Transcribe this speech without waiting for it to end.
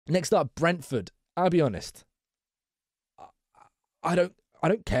Next up, Brentford. I'll be honest. I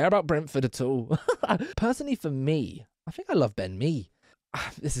don't care about Brentford at all. Personally, for me, I think I love Ben Mee.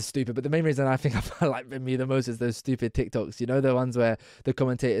 This is stupid, but the main reason I think I like Ben Mee the most is those stupid TikToks. You know, the ones where the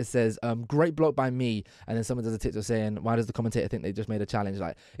commentator says, great block by me, and then someone does a TikTok saying, why does the commentator think they just made a challenge?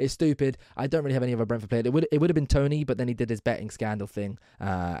 Like, it's stupid. I don't really have any other Brentford player. It would have been Tony, but then he did his betting scandal thing,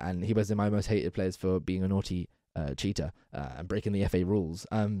 and he was in my most hated players for being a naughty cheater and breaking the FA rules.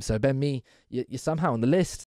 So Ben Mee, you're somehow on the list.